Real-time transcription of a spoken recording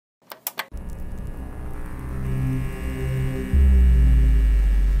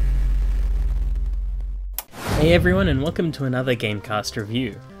Hey everyone, and welcome to another GameCast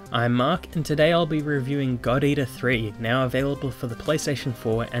review. I'm Mark, and today I'll be reviewing God Eater 3, now available for the PlayStation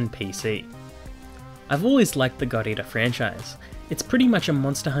 4 and PC. I've always liked the God Eater franchise. It's pretty much a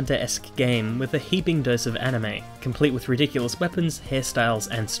Monster Hunter-esque game with a heaping dose of anime, complete with ridiculous weapons, hairstyles,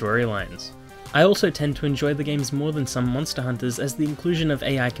 and storylines. I also tend to enjoy the games more than some Monster Hunters, as the inclusion of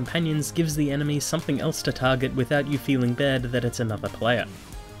AI companions gives the enemies something else to target without you feeling bad that it's another player.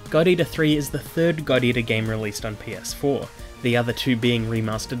 God Eater 3 is the third God Eater game released on PS4, the other two being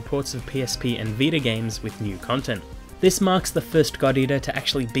remastered ports of PSP and Vita games with new content. This marks the first God Eater to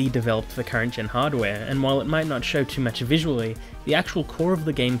actually be developed for current-gen hardware, and while it might not show too much visually, the actual core of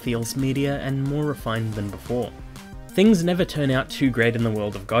the game feels meatier and more refined than before. Things never turn out too great in the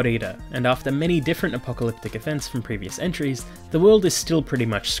world of God Eater, and after many different apocalyptic events from previous entries, the world is still pretty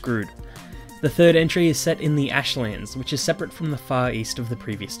much screwed. The third entry is set in the Ashlands, which is separate from the far east of the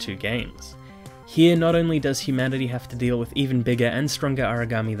previous two games. Here, not only does humanity have to deal with even bigger and stronger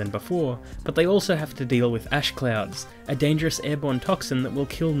Aragami than before, but they also have to deal with ash clouds, a dangerous airborne toxin that will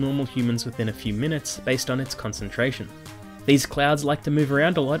kill normal humans within a few minutes based on its concentration. These clouds like to move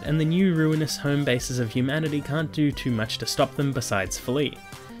around a lot, and the new ruinous home bases of humanity can't do too much to stop them besides flee.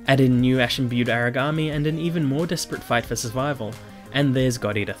 Add in new ash-imbued Aragami and an even more desperate fight for survival, and there's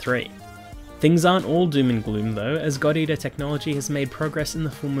God Eater 3. Things aren't all doom and gloom though, as God Eater technology has made progress in the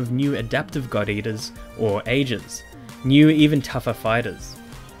form of new adaptive God Eaters, or Ages, new even tougher fighters.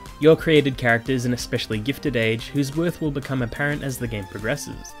 Your created characters an especially gifted age whose worth will become apparent as the game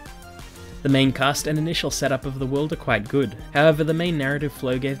progresses. The main cast and initial setup of the world are quite good, however the main narrative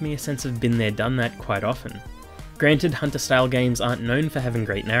flow gave me a sense of been there done that quite often. Granted, Hunter-style games aren't known for having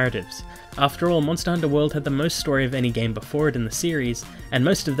great narratives. After all, Monster Hunter World had the most story of any game before it in the series, and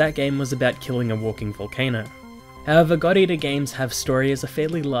most of that game was about killing a walking volcano. However, God Eater games have story as a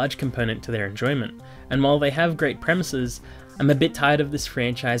fairly large component to their enjoyment, and while they have great premises, I'm a bit tired of this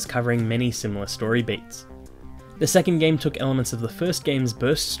franchise covering many similar story beats. The second game took elements of the first game's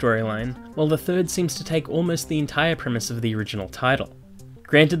burst storyline, while the third seems to take almost the entire premise of the original title.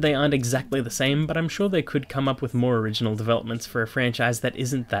 Granted, they aren't exactly the same, but I'm sure they could come up with more original developments for a franchise that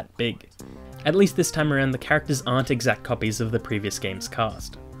isn't that big. At least this time around, the characters aren't exact copies of the previous game's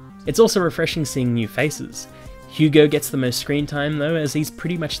cast. It's also refreshing seeing new faces. Hugo gets the most screen time though, as he's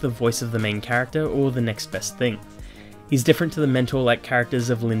pretty much the voice of the main character or the next best thing. He's different to the mentor-like characters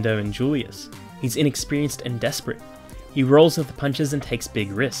of Lindo and Julius. He's inexperienced and desperate. He rolls with the punches and takes big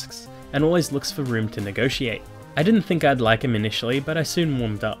risks, and always looks for room to negotiate. I didn't think I'd like him initially, but I soon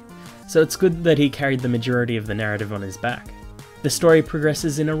warmed up, so it's good that he carried the majority of the narrative on his back. The story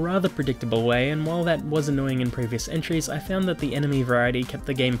progresses in a rather predictable way, and while that was annoying in previous entries, I found that the enemy variety kept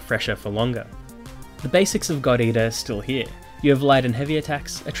the game fresher for longer. The basics of God Eater are still here. You have light and heavy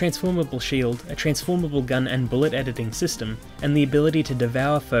attacks, a transformable shield, a transformable gun and bullet editing system, and the ability to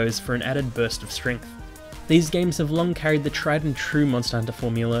devour foes for an added burst of strength. These games have long carried the tried and true Monster Hunter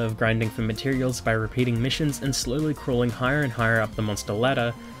formula of grinding for materials by repeating missions and slowly crawling higher and higher up the monster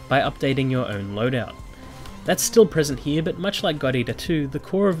ladder by updating your own loadout. That's still present here, but much like God Eater 2, the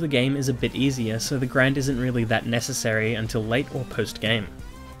core of the game is a bit easier, so the grind isn't really that necessary until late or post-game.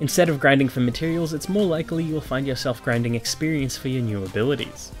 Instead of grinding for materials, it's more likely you'll find yourself grinding experience for your new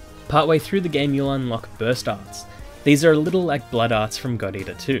abilities. Partway through the game you'll unlock burst arts. These are a little like blood arts from God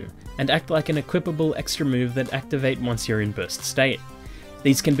Eater 2, and act like an equipable extra move that activate once you're in burst state.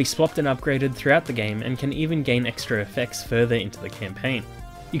 These can be swapped and upgraded throughout the game and can even gain extra effects further into the campaign.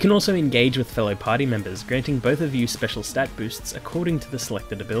 You can also engage with fellow party members, granting both of you special stat boosts according to the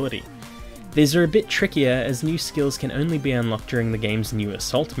selected ability. These are a bit trickier as new skills can only be unlocked during the game's new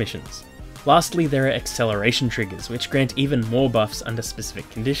assault missions. Lastly, there are acceleration triggers, which grant even more buffs under specific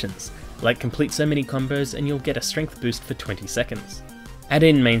conditions, like complete so many combos and you'll get a strength boost for 20 seconds. Add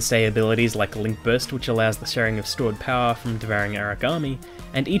in mainstay abilities like Link Burst, which allows the sharing of stored power from devouring Aragami,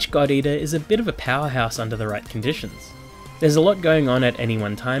 and each God Eater is a bit of a powerhouse under the right conditions. There's a lot going on at any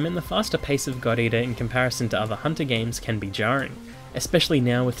one time, and the faster pace of God Eater in comparison to other Hunter games can be jarring, especially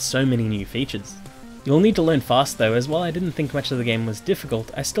now with so many new features. You'll need to learn fast though, as while I didn't think much of the game was difficult,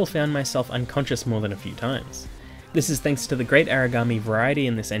 I still found myself unconscious more than a few times. This is thanks to the great Aragami variety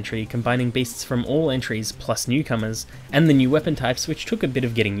in this entry, combining beasts from all entries plus newcomers, and the new weapon types, which took a bit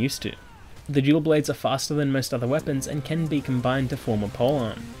of getting used to. The dual blades are faster than most other weapons and can be combined to form a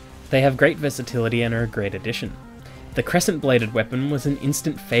polearm. They have great versatility and are a great addition. The crescent bladed weapon was an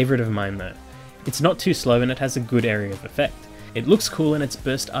instant favourite of mine though. It's not too slow and it has a good area of effect. It looks cool and its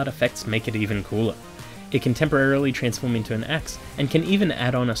burst artifacts make it even cooler. It can temporarily transform into an axe, and can even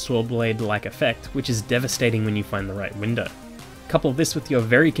add on a saw blade-like effect, which is devastating when you find the right window. Couple this with your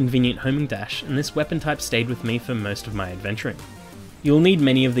very convenient homing dash, and this weapon type stayed with me for most of my adventuring. You'll need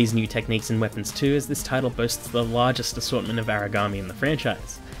many of these new techniques and weapons too, as this title boasts the largest assortment of Aragami in the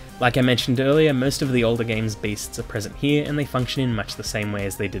franchise. Like I mentioned earlier, most of the older game's beasts are present here, and they function in much the same way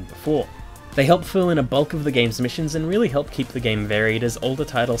as they did before. They help fill in a bulk of the game's missions and really help keep the game varied, as older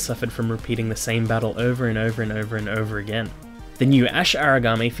titles suffered from repeating the same battle over and over and over and over again. The new Ash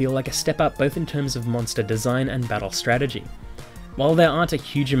Aragami feel like a step up both in terms of monster design and battle strategy. While there aren't a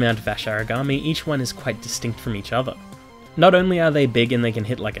huge amount of Ash Aragami, each one is quite distinct from each other. Not only are they big and they can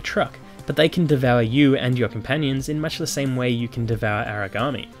hit like a truck, but they can devour you and your companions in much the same way you can devour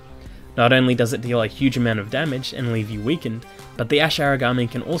Aragami. Not only does it deal a huge amount of damage and leave you weakened, but the Ash Aragami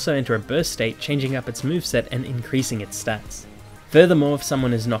can also enter a burst state, changing up its moveset and increasing its stats. Furthermore, if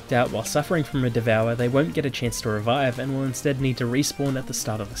someone is knocked out while suffering from a devour, they won't get a chance to revive and will instead need to respawn at the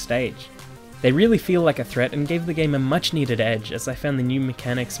start of the stage. They really feel like a threat and gave the game a much needed edge, as I found the new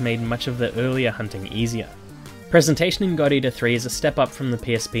mechanics made much of the earlier hunting easier. Presentation in God Eater 3 is a step up from the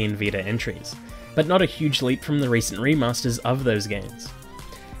PSP and Vita entries, but not a huge leap from the recent remasters of those games.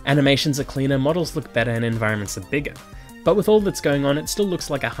 Animations are cleaner, models look better and environments are bigger, but with all that's going on it still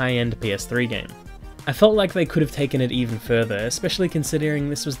looks like a high-end PS3 game. I felt like they could have taken it even further, especially considering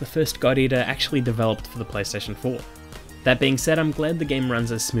this was the first God Eater actually developed for the PlayStation 4. That being said, I'm glad the game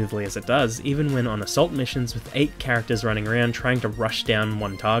runs as smoothly as it does, even when on assault missions with 8 characters running around trying to rush down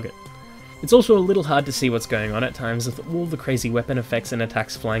one target. It's also a little hard to see what's going on at times with all the crazy weapon effects and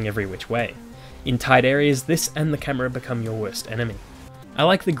attacks flying every which way. In tight areas, this and the camera become your worst enemy. I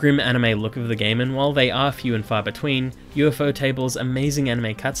like the grim anime look of the game, and while they are few and far between, UFO Table's amazing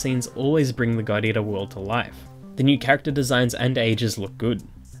anime cutscenes always bring the God Eater world to life. The new character designs and ages look good.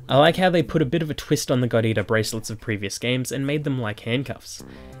 I like how they put a bit of a twist on the God Eater bracelets of previous games and made them like handcuffs.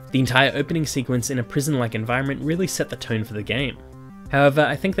 The entire opening sequence in a prison-like environment really set the tone for the game. However,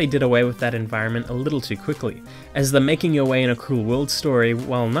 I think they did away with that environment a little too quickly, as the making your way in a cruel world story,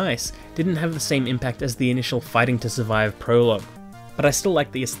 while nice, didn't have the same impact as the initial fighting to survive prologue. But I still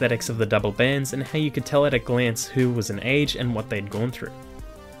like the aesthetics of the double bands and how you could tell at a glance who was an age and what they'd gone through.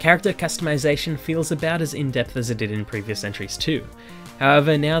 Character customization feels about as in-depth as it did in previous entries too.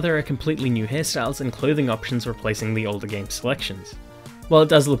 However, now there are completely new hairstyles and clothing options replacing the older game selections. While it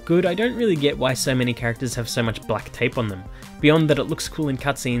does look good, I don't really get why so many characters have so much black tape on them, beyond that it looks cool in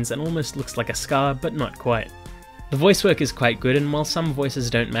cutscenes and almost looks like a scar, but not quite. The voice work is quite good, and while some voices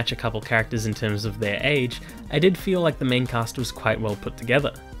don't match a couple characters in terms of their age, I did feel like the main cast was quite well put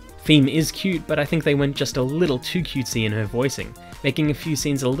together. Theme is cute, but I think they went just a little too cutesy in her voicing, making a few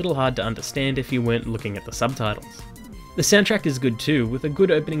scenes a little hard to understand if you weren't looking at the subtitles. The soundtrack is good too, with a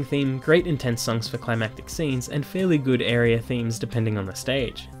good opening theme, great intense songs for climactic scenes, and fairly good area themes depending on the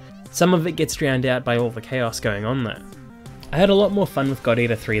stage. Some of it gets drowned out by all the chaos going on though. I had a lot more fun with God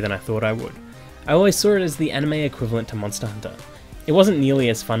Eater 3 than I thought I would. I always saw it as the anime equivalent to Monster Hunter. It wasn't nearly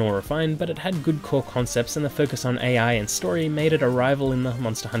as fun or refined, but it had good core concepts, and the focus on AI and story made it a rival in the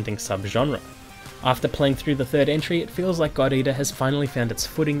monster hunting subgenre. After playing through the third entry, it feels like God Eater has finally found its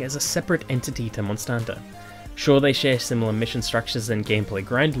footing as a separate entity to Monster Hunter. Sure, they share similar mission structures and gameplay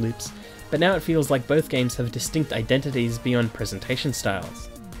grind loops, but now it feels like both games have distinct identities beyond presentation styles.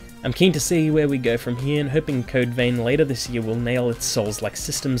 I'm keen to see where we go from here, and hoping Code Vein later this year will nail its Souls-like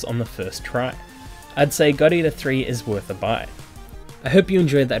systems on the first try. I'd say God Eater 3 is worth a buy. I hope you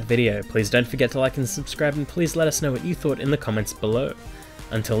enjoyed that video. Please don't forget to like and subscribe, and please let us know what you thought in the comments below.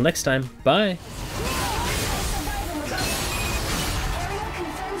 Until next time, bye!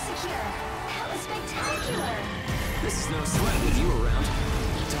 This is no sweat with you around.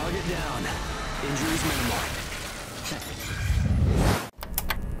 Target down. Injuries minimal.